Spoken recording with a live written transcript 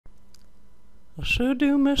I sure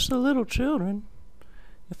do miss the little children.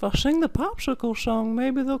 If I sing the popsicle song,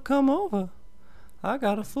 maybe they'll come over. I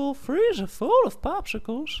got a full freezer full of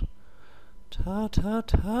popsicles. Ta ta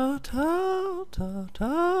ta ta ta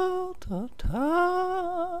ta ta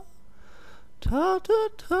ta. Ta ta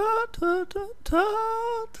ta ta ta ta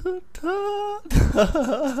ta ta.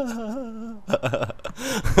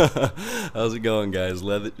 How's it going, guys?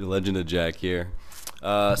 Legend of Jack here.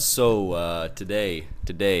 Today,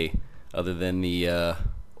 other than the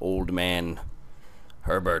Old Man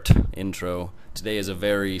Herbert intro, today is a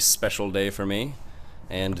very special day for me,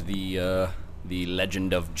 and the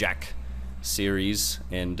Legend of Jack series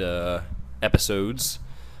and episodes.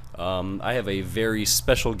 I have a very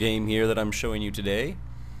special game here that I'm showing you today,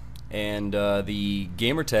 and the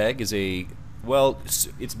gamer tag is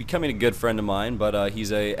it's becoming a good friend of mine, but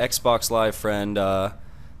he's a Xbox Live friend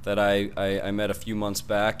that I met a few months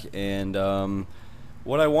back, and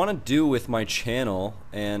what I want to do with my channel,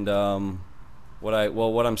 and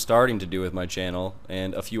what I'm starting to do with my channel,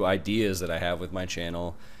 and a few ideas that I have with my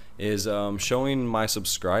channel, is showing my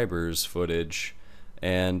subscribers footage.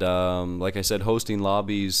 And like I said, hosting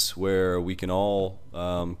lobbies where we can all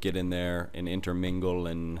get in there and intermingle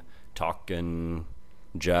and talk and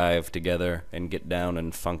jive together and get down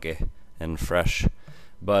and funky and fresh.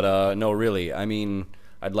 But no, really, I mean,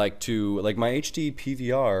 I'd like to, like, my HD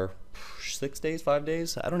PVR, 6 days, 5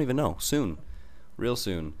 days, I don't even know, soon, real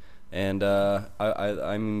soon. And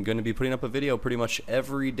I'm going to be putting up a video pretty much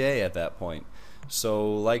every day at that point.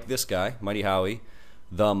 So like this guy, Mighty Howie,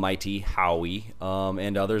 the Mighty Howie,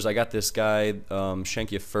 and others. I got this guy,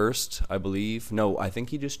 Shank You First, I believe. No, I think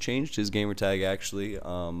he just changed his gamer tag, actually.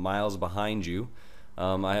 Miles Behind You.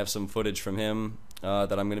 I have some footage from him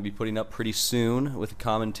that I'm going to be putting up pretty soon with a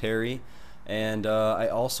commentary. And I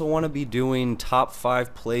also want to be doing top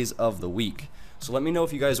 5 plays of the week. So let me know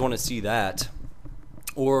if you guys want to see that.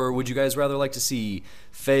 Or would you guys rather like to see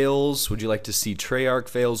fails? Would you like to see Treyarch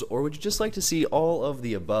fails? Or would you just like to see all of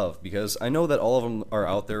the above? Because I know that all of them are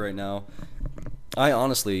out there right now. I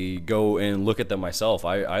honestly go and look at them myself.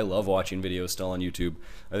 I love watching videos still on YouTube.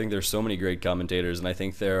 I think there's so many great commentators, and I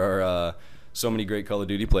think there are so many great Call of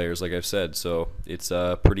Duty players, like I've said. So it's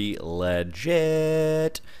pretty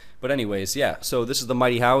legit. But anyways, yeah, so this is the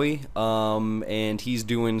Mighty Howie, and he's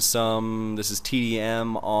doing this is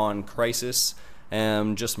TDM on Crisis.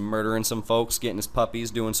 Just murdering some folks, getting his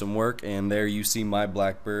puppies, doing some work, and there you see my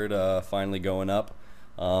Blackbird finally going up.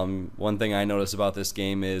 One thing I noticed about this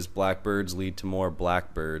game is blackbirds lead to more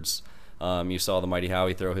blackbirds. You saw the Mighty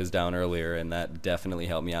Howie throw his down earlier, and that definitely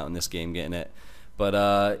helped me out in this game getting it.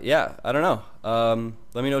 But yeah, I don't know.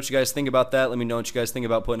 Let me know what you guys think about that. Let me know what you guys think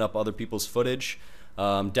about putting up other people's footage.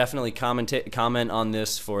 Definitely comment on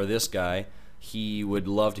this for this guy. He would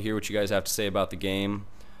love to hear what you guys have to say about the game.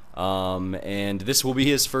 And this will be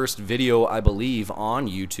his first video, I believe, on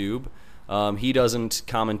YouTube. He doesn't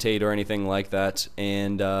commentate or anything like that,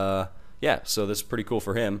 and yeah, so this is pretty cool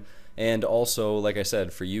for him. And also, like I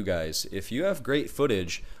said, for you guys, if you have great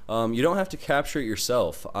footage, you don't have to capture it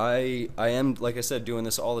yourself. I am, like I said, doing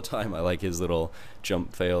this all the time. I like his little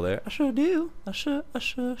jump fail there. I sure do. I sure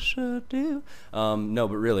do. No,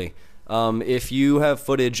 but really, if you have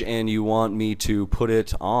footage and you want me to put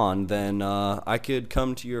it on, then I could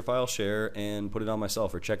come to your file share and put it on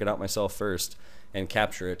myself, or check it out myself first and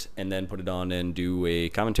capture it and then put it on and do a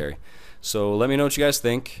commentary. So let me know what you guys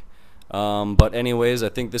think. But anyways, I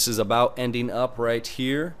think this is about ending up right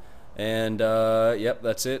here. And yep,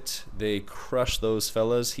 that's it. They crushed those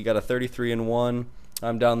fellas. He got a 33-1.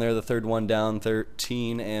 I'm down there, the third one down,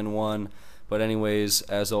 13-1. But anyways,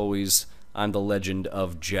 as always, I'm the Legend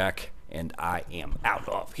of Jack, and I am out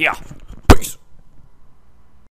of here.